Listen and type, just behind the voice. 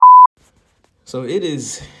So it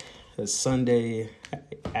is a Sunday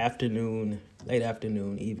afternoon, late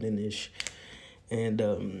afternoon, evening-ish, and I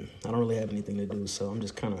don't really have anything to do, so I'm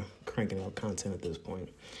just kind of cranking out content at this point.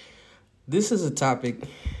 This is a topic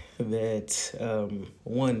that,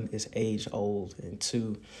 one, is age-old, and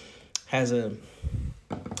two, has a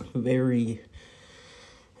very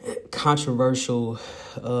controversial,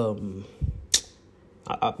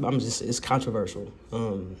 it's controversial.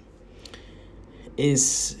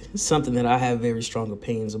 It's something that I have very strong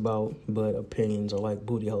opinions about, but opinions are like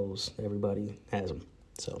booty holes. Everybody has them.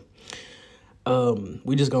 So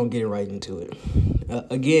we just gonna get right into it.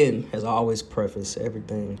 Again, as I always preface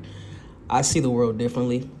everything, I see the world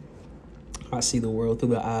differently. I see the world through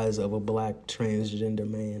the eyes of a black transgender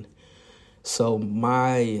man. So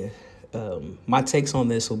my takes on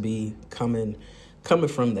this will be coming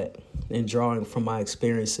from that and drawing from my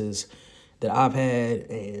experiences that I've had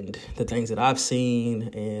and the things that I've seen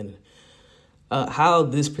and how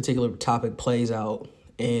this particular topic plays out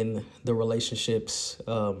in the relationships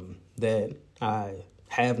that I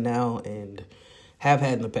have now and have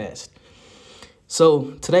had in the past. So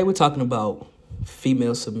today we're talking about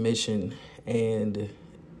female submission and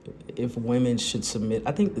if women should submit.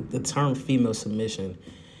 I think the term female submission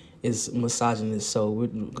is misogynist, so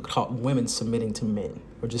we call women submitting to men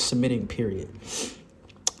or just submitting, period.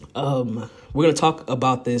 We're going to talk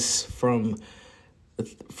about this from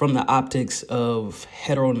the optics of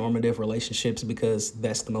heteronormative relationships because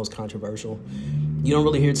that's the most controversial. You don't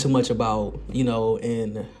really hear too much about,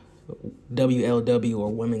 in WLW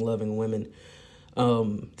or women loving women,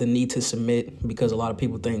 the need to submit because a lot of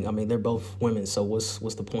people think, they're both women, so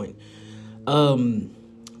what's the point?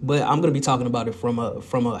 But I'm going to be talking about it from a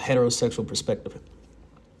heterosexual perspective.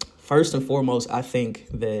 First and foremost, I think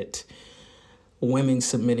that women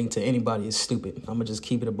submitting to anybody is stupid. I'm gonna just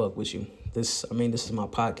keep it a buck with you. This is my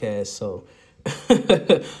podcast, so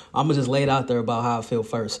I'm gonna just lay it out there about how I feel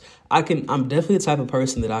first. I'm definitely the type of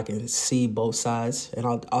person that I can see both sides, and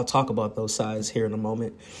I'll talk about those sides here in a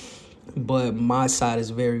moment. But my side is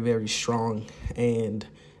very, very strong, and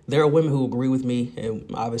there are women who agree with me, and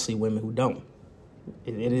obviously women who don't.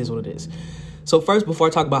 It is what it is. So first, before I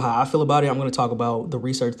talk about how I feel about it, I'm going to talk about the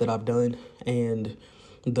research that I've done and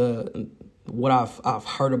what I've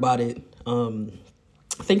heard about it.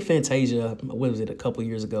 I think Fantasia, a couple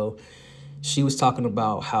years ago, she was talking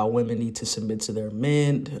about how women need to submit to their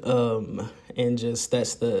men, and just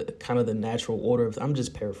that's the kind of the natural order of. I'm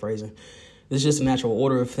just paraphrasing. It's just a natural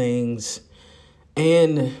order of things,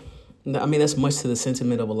 and that's much to the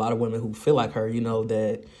sentiment of a lot of women who feel like her.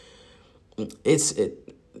 That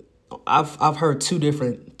I've heard two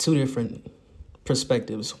different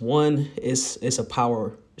perspectives. One is it's a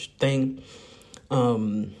power thing.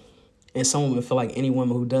 And some women feel like any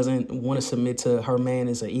woman who doesn't want to submit to her man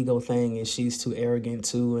is an ego thing and she's too arrogant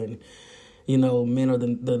too. And, men are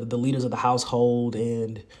the leaders of the household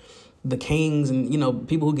and the kings and,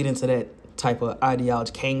 people who get into that type of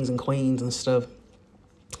ideology, kings and queens and stuff.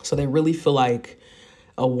 So they really feel like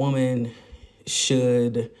a woman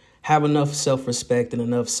should have enough self-respect and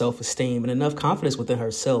enough self-esteem and enough confidence within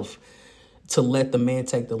herself to let the man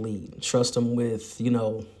take the lead. Trust him with,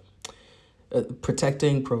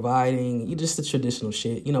 protecting, providing, just the traditional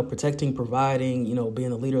shit, protecting, providing, being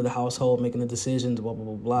the leader of the household, making the decisions, blah, blah,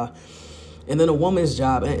 blah, blah. And then a woman's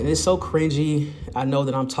job, and it's so cringy. I know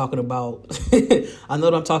that I'm talking about,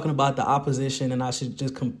 the opposition and I should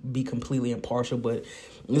just be completely impartial, but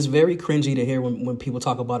it's very cringy to hear when people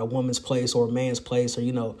talk about a woman's place or a man's place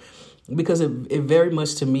or, because it very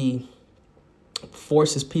much to me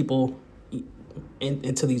forces people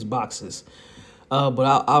into these boxes.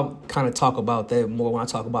 But I'll kind of talk about that more when I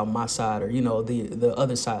talk about my side or, the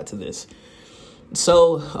other side to this.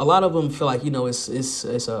 So a lot of them feel like,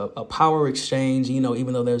 it's a power exchange,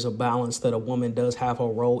 even though there's a balance that a woman does have a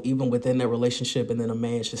role even within that relationship. And then a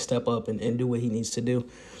man should step up and do what he needs to do.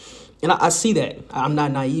 And I see that. I'm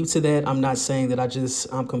not naive to that. I'm not saying that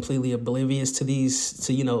I'm completely oblivious to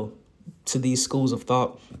these schools of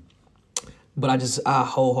thought. But I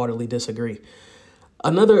wholeheartedly disagree.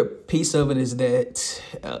 Another piece of it is that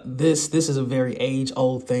this is a very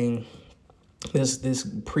age-old thing. This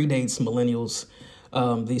predates millennials.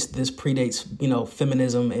 This predates,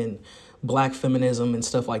 feminism and black feminism and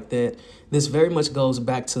stuff like that. This very much goes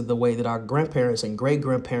back to the way that our grandparents and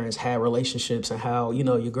great-grandparents had relationships and how,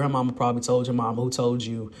 your grandmama probably told your mama who told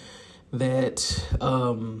you that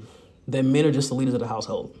that men are just the leaders of the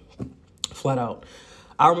household, flat out.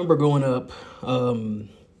 I remember growing up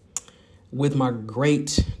with my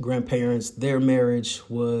great-grandparents. Their marriage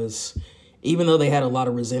was, even though they had a lot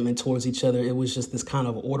of resentment towards each other, it was just this kind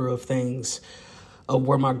of order of things of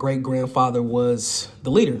where my great grandfather was the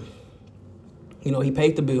leader. You know, he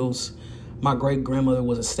paid the bills. My great grandmother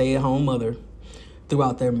was a stay-at-home mother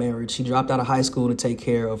throughout their marriage. She dropped out of high school to take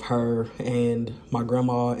care of her and my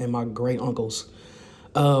grandma and my great uncles.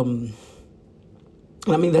 I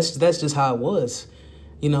mean, that's just how it was,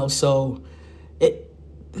 you know. So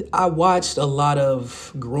I watched a lot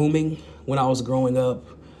of grooming when I was growing up.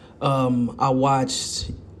 I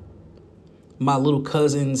watched my little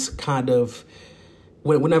cousins kind of,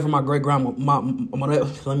 whenever my great grandma,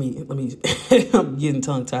 let me, I'm getting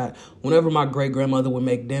tongue tied. Whenever my great grandmother would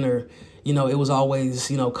make dinner, you know, it was always,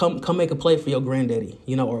 you know, come make a plate for your granddaddy,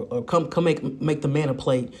 you know, or come make the man a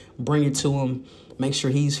plate, bring it to him, make sure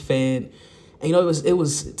he's fed. And, you know, it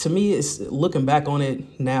was to me, it's looking back on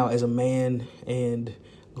it now as a man and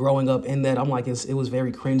growing up in that, I'm like, it was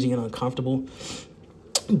very cringy and uncomfortable.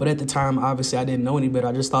 But at the time, obviously, I didn't know any better.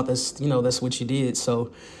 I just thought that's what you did.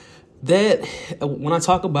 So that, when I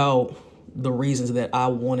talk about the reasons that I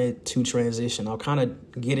wanted to transition, I'll kind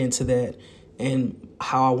of get into that and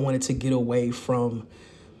how I wanted to get away from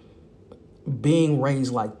being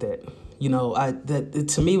raised like that. You know,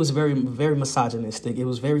 to me, it was very, very misogynistic. It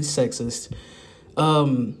was very sexist.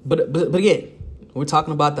 But again, we're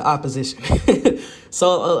talking about the opposition. So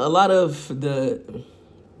a lot of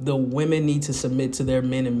the women need to submit to their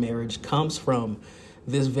men in marriage comes from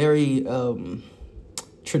this very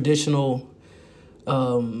traditional,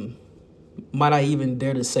 might I even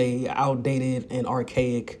dare to say, outdated and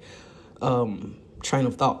archaic train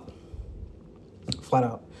of thought. Flat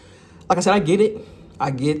out. Like I said, I get it.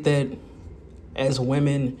 I get that as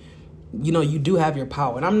women, you know, you do have your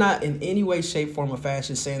power. And I'm not in any way, shape, form, or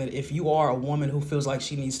fashion saying that if you are a woman who feels like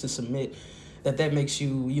she needs to submit, that makes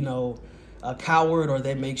you, you know, a coward, or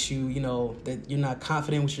that makes you, you know, that you're not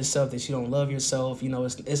confident with yourself, that you don't love yourself. You know,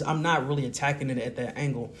 I'm not really attacking it at that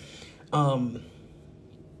angle.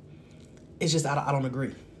 It's just, I don't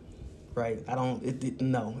agree, right? No,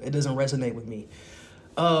 it doesn't resonate with me.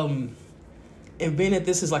 And being that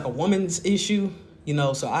this is like a woman's issue, you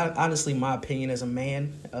know, so honestly, my opinion as a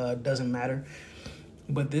man doesn't matter.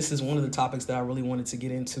 But this is one of the topics that I really wanted to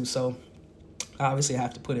get into. So obviously I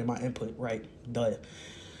have to put in my input, right? Duh.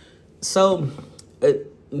 So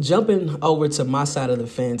jumping over to my side of the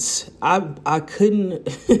fence, I couldn't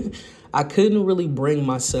I couldn't really bring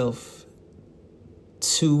myself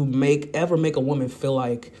to ever make a woman feel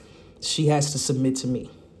like she has to submit to me,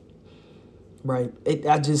 right?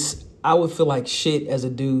 I would feel like shit as a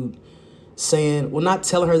dude saying, well, not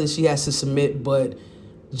telling her that she has to submit, but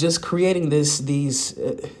just creating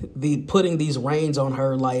putting these reins on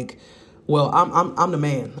her, like, well, I'm the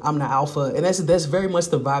man, I'm the alpha, and that's very much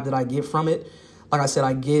the vibe that I get from it. Like I said,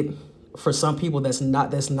 I get, for some people that's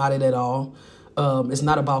not it at all. It's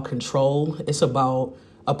not about control, it's about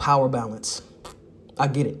a power balance. I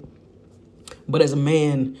get it. But as a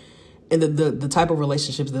man, and the type of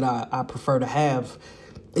relationships that I prefer to have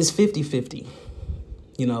is 50-50,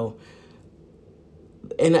 you know.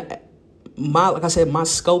 And like I said, my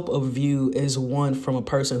scope of view is one from a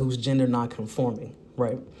person who's gender non-conforming,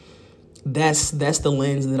 right? That's the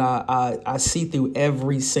lens that I see through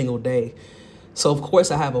every single day. So, of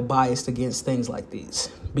course, I have a bias against things like these.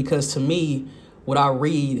 Because to me, what I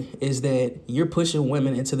read is that you're pushing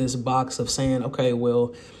women into this box of saying, okay,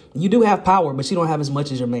 well, you do have power, but you don't have as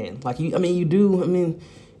much as your man. Like, you do. I mean,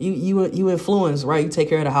 you influence, right? You take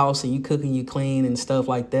care of the house and you cook and you clean and stuff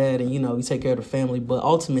like that. And, you know, you take care of the family. But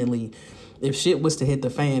ultimately, if shit was to hit the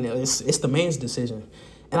fan, it's the man's decision.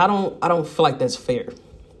 And I don't feel like that's fair.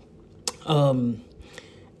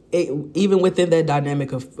 Even within that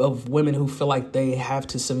dynamic of women who feel like they have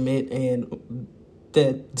to submit and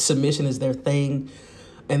that submission is their thing,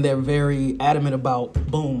 and they're very adamant about,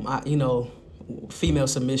 boom, female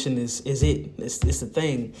submission is it. It's the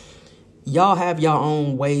thing. Y'all have your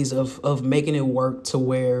own ways of making it work to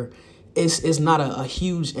where it's not a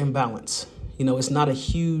huge imbalance. You know, it's not a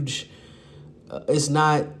huge, it's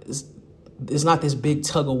not this big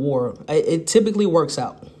tug of war. It typically works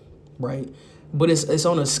out, right? But it's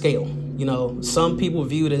on a scale. You know, some people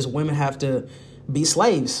view it as women have to be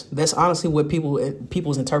slaves. That's honestly what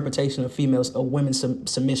people's interpretation of women's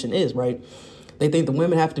submission is, right? They think the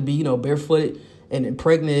women have to be, you know, barefooted and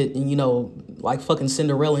pregnant and, you know, like fucking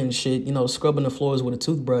Cinderella and shit, you know, scrubbing the floors with a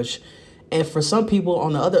toothbrush. And for some people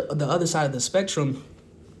on the other side of the spectrum,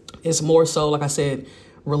 it's more so, like I said,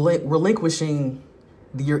 relinquishing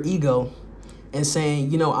your ego and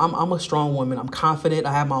saying, you know, I'm a strong woman. I'm confident.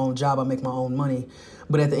 I have my own job. I make my own money.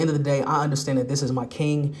 But at the end of the day, I understand that this is my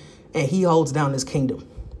king and he holds down this kingdom.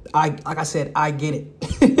 Like I said, I get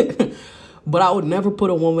it. But I would never put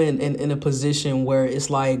a woman in a position where it's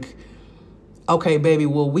like, okay, baby,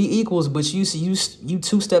 well, we equals, but you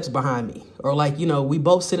 2 steps behind me, or like, we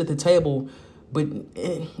both sit at the table, but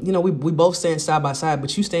we both stand side by side,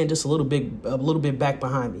 but you stand just a little bit back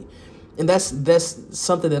behind me, and that's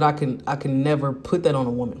something that I can never put that on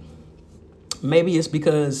a woman. Maybe it's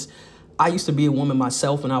because I used to be a woman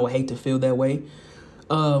myself, and I would hate to feel that way.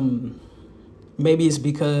 Maybe it's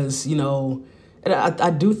because and I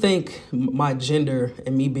do think my gender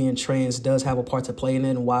and me being trans does have a part to play in it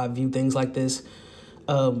and why I view things like this.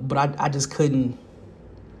 But I just couldn't.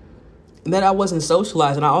 And that I wasn't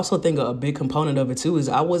socialized. And I also think a big component of it, too, is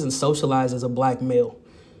I wasn't socialized as a black male.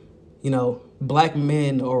 Black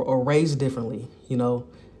men are raised differently,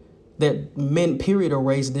 that men, period, are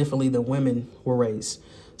raised differently than women were raised.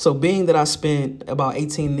 So being that I spent about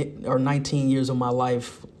 18 or 19 years of my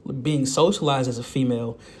life being socialized as a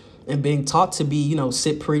female, and being taught to be,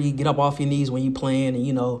 sit pretty, get up off your knees when you playing,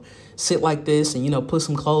 and, sit like this and, put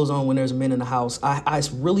some clothes on when there's men in the house.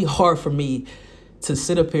 It's really hard for me to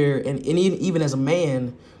sit up here and even as a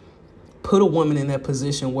man, put a woman in that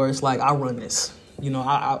position where it's like, I run this,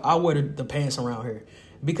 I wear the pants around here,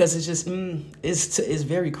 because it's just, it's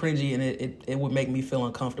very cringy, and it would make me feel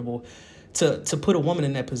uncomfortable to put a woman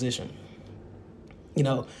in that position,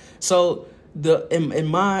 so in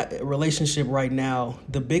my relationship right now,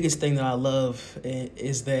 the biggest thing that I love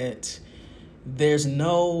is that there's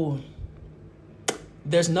no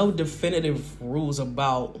definitive rules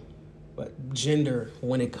about gender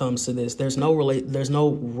when it comes to this. There's no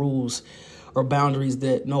rules or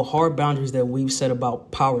no hard boundaries that we've set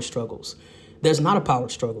about power struggles. There's not a power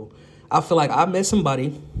struggle. I feel like I met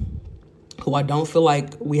somebody who I don't feel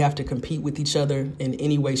like we have to compete with each other in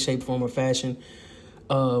any way, shape, form, or fashion.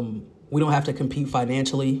 We don't have to compete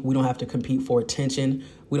financially. We don't have to compete for attention.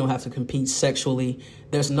 We don't have to compete sexually.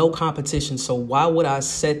 There's no competition. So why would I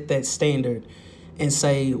set that standard and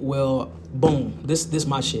say, well, boom, this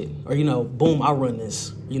my shit. Or, boom, I run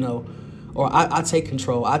this, or I take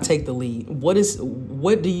control. I take the lead.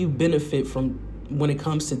 What do you benefit from when it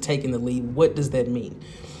comes to taking the lead? What does that mean?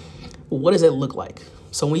 What does that look like?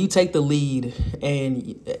 So when you take the lead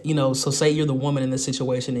and, so say you're the woman in this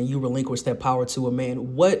situation and you relinquish that power to a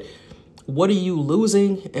man, what are you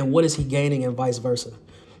losing and what is he gaining, and vice versa?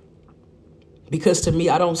 Because to me,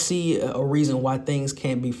 I don't see a reason why things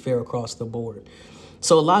can't be fair across the board.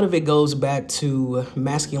 So a lot of it goes back to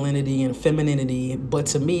masculinity and femininity. But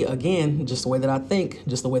to me, again, just the way that I think,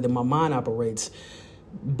 just the way that my mind operates,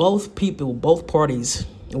 both parties,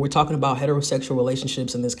 and we're talking about heterosexual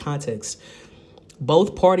relationships in this context,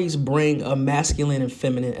 both parties bring a masculine and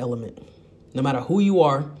feminine element. No matter who you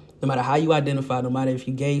are, no matter how you identify, no matter if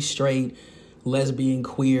you're gay, straight, lesbian,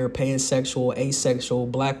 queer, pansexual, asexual,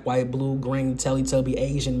 black, white, blue, green, Teletubby,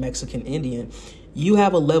 Asian, Mexican, Indian, you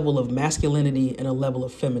have a level of masculinity and a level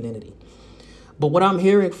of femininity. But what I'm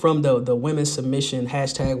hearing from the women's submission,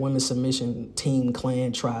 hashtag women's submission team,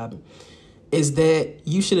 clan, tribe, is that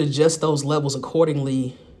you should adjust those levels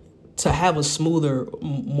accordingly to have a smoother,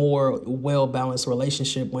 more well-balanced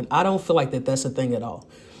relationship, when I don't feel like that's a thing at all.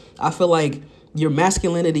 I feel like your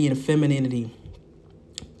masculinity and femininity,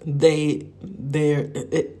 those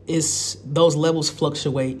levels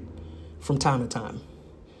fluctuate from time to time.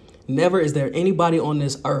 Never is there anybody on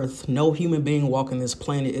this earth, no human being walking this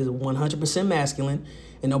planet is 100% masculine,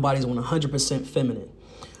 and nobody's 100% feminine.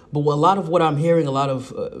 But a lot of what I'm hearing, a lot of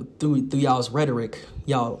through y'all's rhetoric,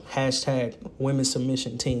 y'all hashtag women's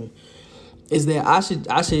submission team, is that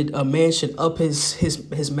a man should up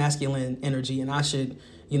his masculine energy, and I should,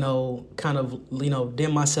 kind of,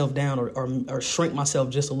 dim myself down or shrink myself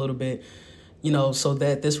just a little bit, so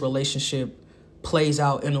that this relationship plays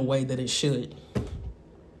out in a way that it should.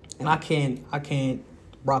 And I can't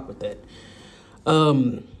rock with that.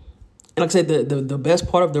 And like I said, the best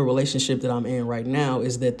part of the relationship that I'm in right now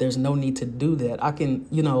is that there's no need to do that. I can,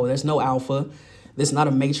 there's no alpha. There's not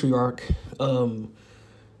a matriarch.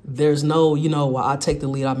 There's no, I take the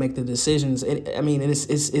lead, I make the decisions.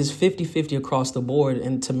 It's 50-50 across the board.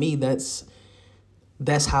 And to me, that's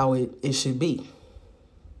how it should be.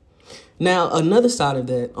 Now, another side of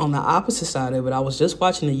that, on the opposite side of it, I was just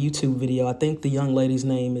watching a YouTube video. I think the young lady's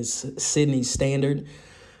name is Sydney Standard.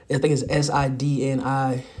 I think it's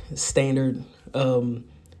SIDNI Standard.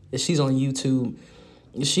 She's on YouTube.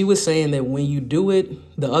 She was saying that when you do it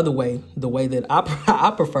the other way, the way that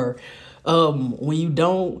I prefer, when you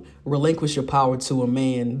don't relinquish your power to a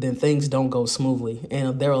man, then things don't go smoothly.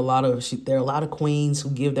 And there are a lot of queens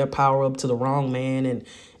who give their power up to the wrong man, and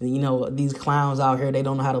these clowns out here, they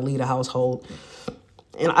don't know how to lead a household.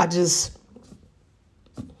 And I just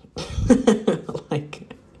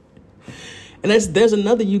like, and there's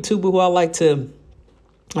another YouTuber who I like to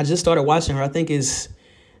I just started watching her. I think it's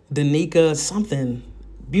Danica something.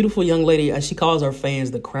 Beautiful young lady. She calls her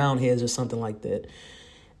fans the crown heads or something like that.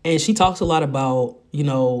 And she talks a lot about,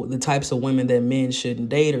 the types of women that men shouldn't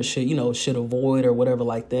date or should avoid or whatever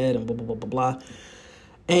like that and blah, blah, blah, blah, blah.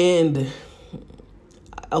 And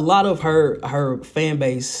a lot of her fan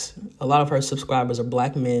base, a lot of her subscribers are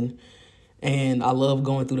black men. And I love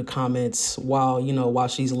going through the comments while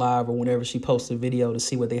she's live or whenever she posts a video to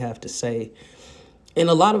see what they have to say. And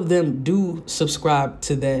a lot of them do subscribe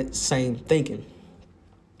to that same thinking.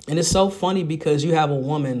 And it's so funny because you have a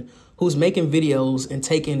woman who's making videos and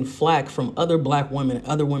taking flack from other black women,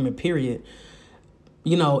 other women, period,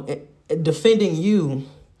 defending you.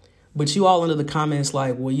 But you all into the comments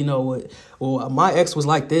like, well, my ex was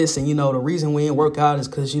like this. And, the reason we ain't work out is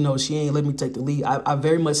because, she ain't let me take the lead. I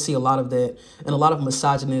very much see a lot of that and a lot of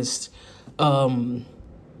misogynist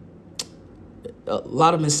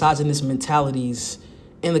mentalities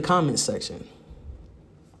in the comment section.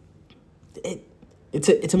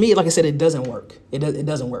 To me, like I said, it doesn't work. It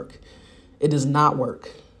doesn't work. It does not work.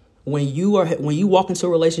 When you walk into a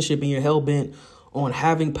relationship and you're hell bent on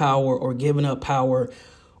having power or giving up power,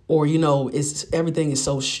 or everything is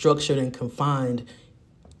so structured and confined,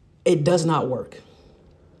 it does not work.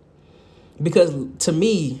 Because to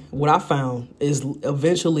me, what I found is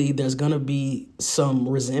eventually there's gonna be some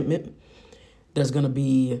resentment. There's gonna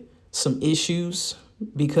be some issues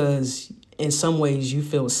because in some ways you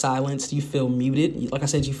feel silenced, you feel muted. Like I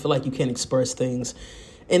said, you feel like you can't express things.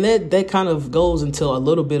 And that kind of goes into a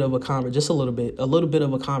little bit of a bit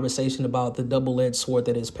of a conversation about the double-edged sword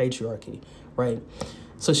that is patriarchy, right?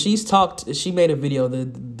 So she made a video, the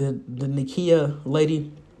Nikia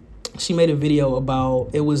lady, she made a video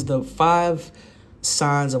about, it was the 5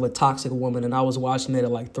 signs of a toxic woman. And I was watching it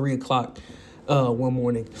at like 3:00 one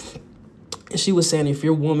morning. And she was saying, if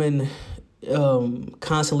your woman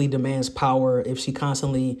constantly demands power, if she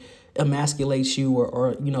constantly emasculates you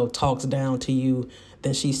or talks down to you,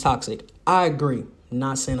 then she's toxic. I agree.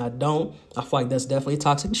 Not saying I don't. I feel like that's definitely a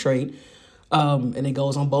toxic trait. And it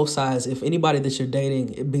goes on both sides. If anybody that you're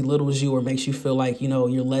dating, it belittles you or makes you feel like,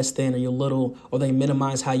 you're less than or you're little, or they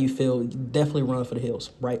minimize how you feel, definitely run for the hills,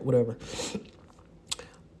 right? Whatever.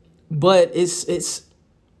 But it's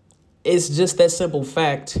just that simple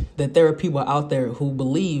fact that there are people out there who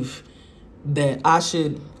believe that I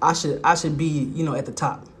should be, at the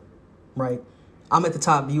top, right? I'm at the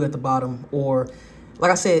top, you at the bottom, or like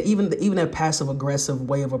I said, even that passive aggressive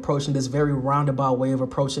way of approaching, this very roundabout way of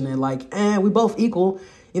approaching it, like, we both equal,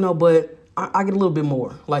 but I get a little bit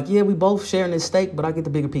more. Like, yeah, we both sharing this steak, but I get the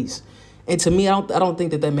bigger piece. And to me, I don't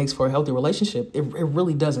think that makes for a healthy relationship. It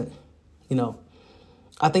really doesn't.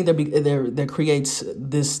 I think there creates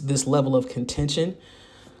this level of contention.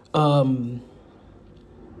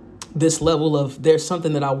 This level of, there's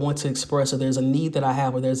something that I want to express, or there's a need that I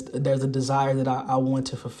have, or there's a desire that I want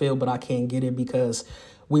to fulfill, but I can't get it because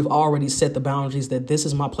we've already set the boundaries that this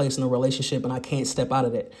is my place in a relationship and I can't step out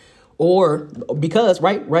of that. Or because,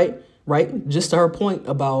 right, just to her point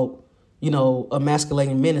about,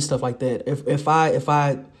 emasculating men and stuff like that. If I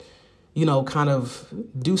kind of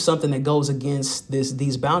do something that goes against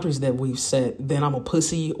these boundaries that we've set, then I'm a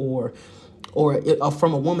pussy, or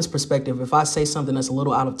from a woman's perspective, if I say something that's a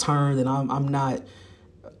little out of turn, then I'm not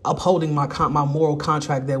upholding my moral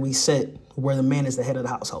contract that we set, where the man is the head of the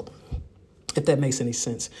household, if that makes any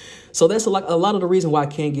sense. So that's a lot of the reason why I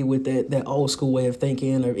can't get with that old school way of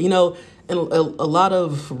thinking, or and a lot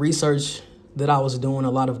of research that I was doing,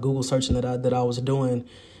 a lot of Google searching that I was doing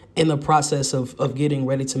in the process of getting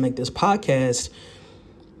ready to make this podcast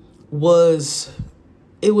was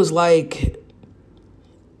like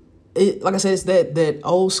I said, it's that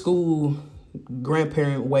old school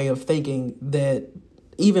grandparent way of thinking that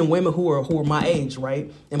even women who are my age, right,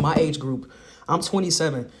 in my age group, I'm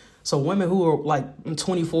 27. So women who are like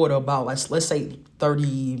 24 to about, let's say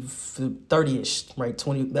 30-ish, right,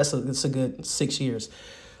 20, that's a good 6 years.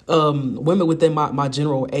 Women within my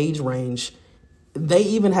general age range, they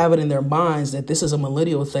even have it in their minds that this is a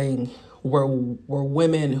millennial thing where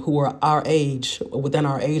women who are our age, within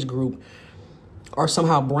our age group, are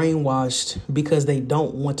somehow brainwashed because they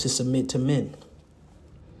don't want to submit to men.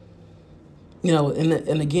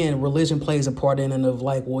 And again, religion plays a part in it, of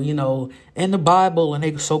like, well, in the Bible, and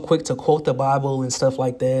they're so quick to quote the Bible and stuff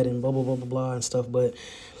like that and blah, blah, blah, blah, blah and stuff. But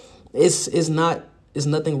it's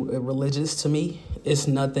nothing religious to me. It's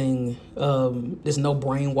nothing, there's no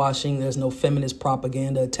brainwashing. There's no feminist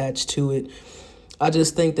propaganda attached to it. I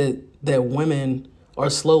just think that women are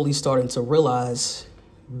slowly starting to realize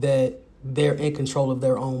that they're in control of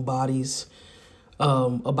their own bodies,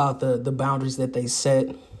 about the boundaries that they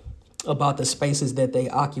set. about the spaces that they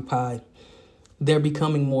occupy, they're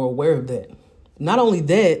becoming more aware of that. Not only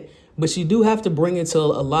that, but you do have to bring into a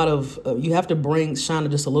lot of, you have to shine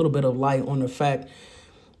just a little bit of light on the fact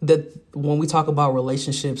that when we talk about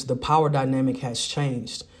relationships, the power dynamic has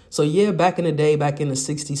changed. So yeah, back in the day, back in the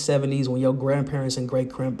 60s, 70s, when your grandparents and great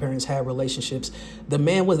grandparents had relationships, the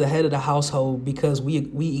man was the head of the household because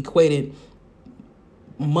we equated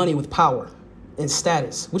money with power and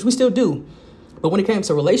status, which we still do. But when it came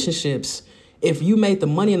to relationships, if you made the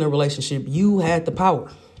money in the relationship, you had the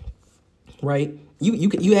power, right?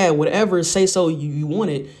 You had whatever say so you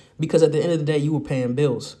wanted, because at the end of the day, you were paying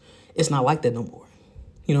bills. It's not like that no more.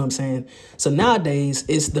 You know what I'm saying? So nowadays,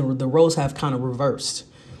 it's the roles have kind of reversed.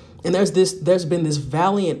 And there's been this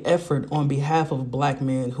valiant effort on behalf of black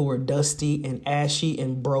men who are dusty and ashy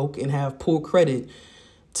and broke and have poor credit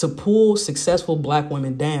to pull successful black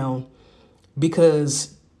women down,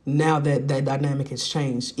 because now that dynamic has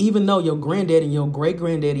changed. Even though your granddaddy and your great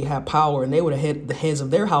granddaddy had power and they were the heads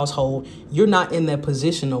of their household, you're not in that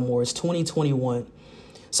position no more. It's 2021.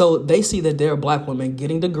 So they see that there are black women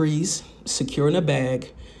getting degrees, securing a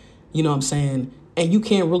bag, you know what I'm saying? And you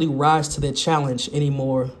can't really rise to that challenge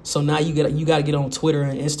anymore. So now you got to get on Twitter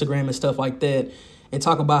and Instagram and stuff like that and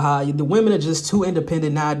talk about how the women are just too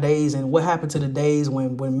independent nowadays and what happened to the days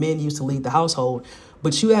when men used to lead the household.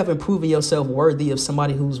 But you haven't proven yourself worthy of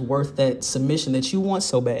somebody who's worth that submission that you want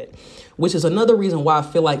so bad, which is another reason why I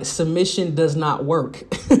feel like submission does not work.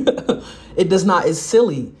 It does not. It's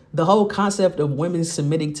silly. The whole concept of women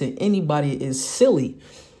submitting to anybody is silly.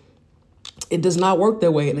 It does not work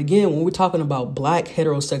that way. And again, when we're talking about black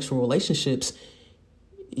heterosexual relationships,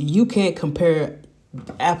 you can't compare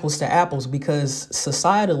apples to apples, because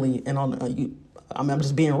societally and I'm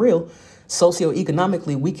just being real,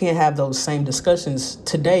 socioeconomically, we can't have those same discussions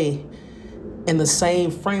today in the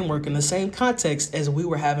same framework, in the same context as we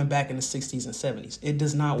were having back in the 60s and 70s. It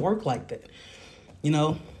does not work like that. You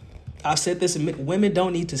know, I've said this, women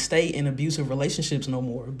don't need to stay in abusive relationships no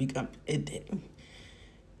more.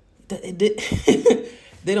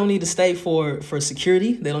 They don't need to stay for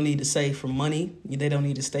security. They don't need to stay for money. They don't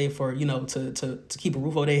need to stay for, to keep a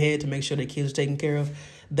roof over their head, to make sure their kids are taken care of.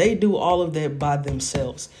 They do all of that by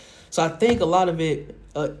themselves. So I think a lot of it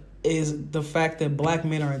is the fact that black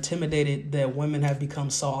men are intimidated that women have become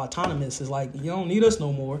so autonomous. It's like, you don't need us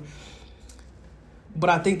no more. But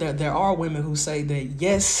I think that there are women who say that,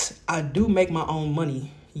 yes, I do make my own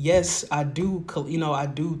money. Yes, I do, I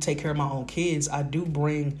do take care of my own kids. I do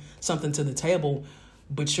bring something to the table,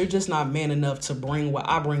 but you're just not man enough to bring what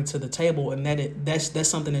I bring to the table. And that's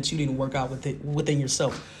something that you need to work out within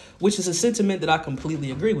yourself, which is a sentiment that I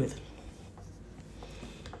completely agree with.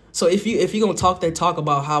 So if you're going to talk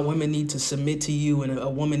about how women need to submit to you and a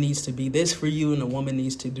woman needs to be this for you and a woman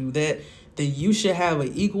needs to do that, then you should have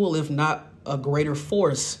an equal, if not a greater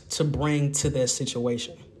force to bring to that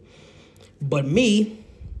situation. But me,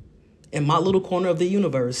 in my little corner of the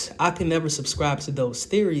universe, I can never subscribe to those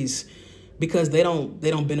theories, because they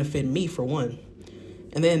don't benefit me, for one.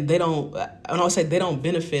 And then when I say they don't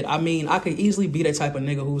benefit, I mean, I could easily be that type of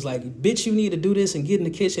nigga who's like, bitch, you need to do this and get in the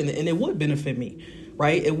kitchen, and it would benefit me,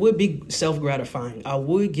 right? It would be self-gratifying. I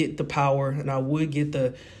would get the power and I would get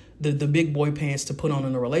the big boy pants to put on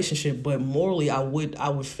in a relationship, but morally I would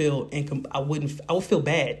feel I would feel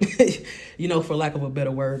bad, for lack of a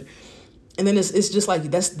better word. And then it's just like,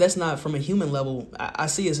 that's not from a human level. I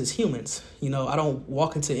see us as humans. I don't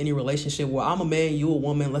walk into any relationship where I'm a man, you a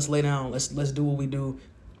woman, let's lay down, let's do what we do,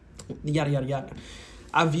 yada, yada, yada.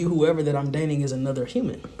 I view whoever that I'm dating as another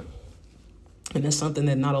human. And that's something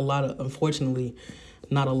that unfortunately,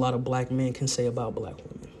 not a lot of black men can say about black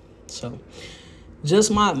women. So just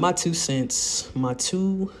my 2 cents, my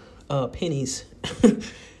 2 pennies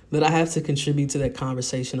that I have to contribute to that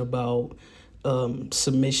conversation about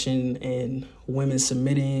submission and women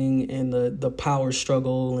submitting and the power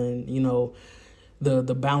struggle and,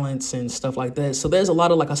 the balance and stuff like that. So there's a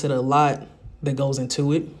lot that goes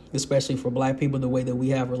into it, especially for black people. The way that we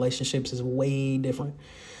have relationships is way different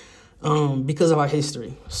because of our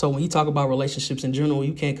history. So when you talk about relationships in general,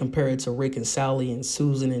 you can't compare it to Rick and Sally and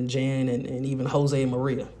Susan and Jan and even Jose and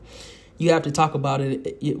Maria. You have to talk about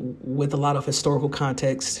it with a lot of historical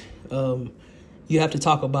context. You have to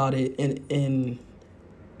talk about it in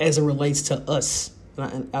as it relates to us.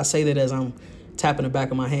 And I say that as I'm tapping the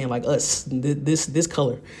back of my hand, like us, this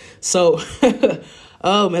color. So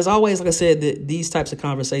as always, like I said, these types of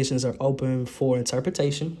conversations are open for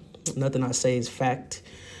interpretation. Nothing I say is fact.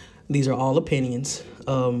 These are all opinions.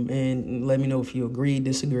 And let me know if you agree,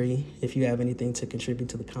 disagree, if you have anything to contribute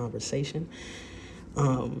to the conversation.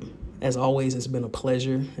 As always, it's been a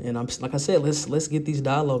pleasure, and I'm like I said, let's get these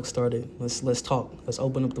dialogues started. Let's talk. Let's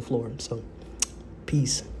open up the floor. So,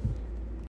 peace.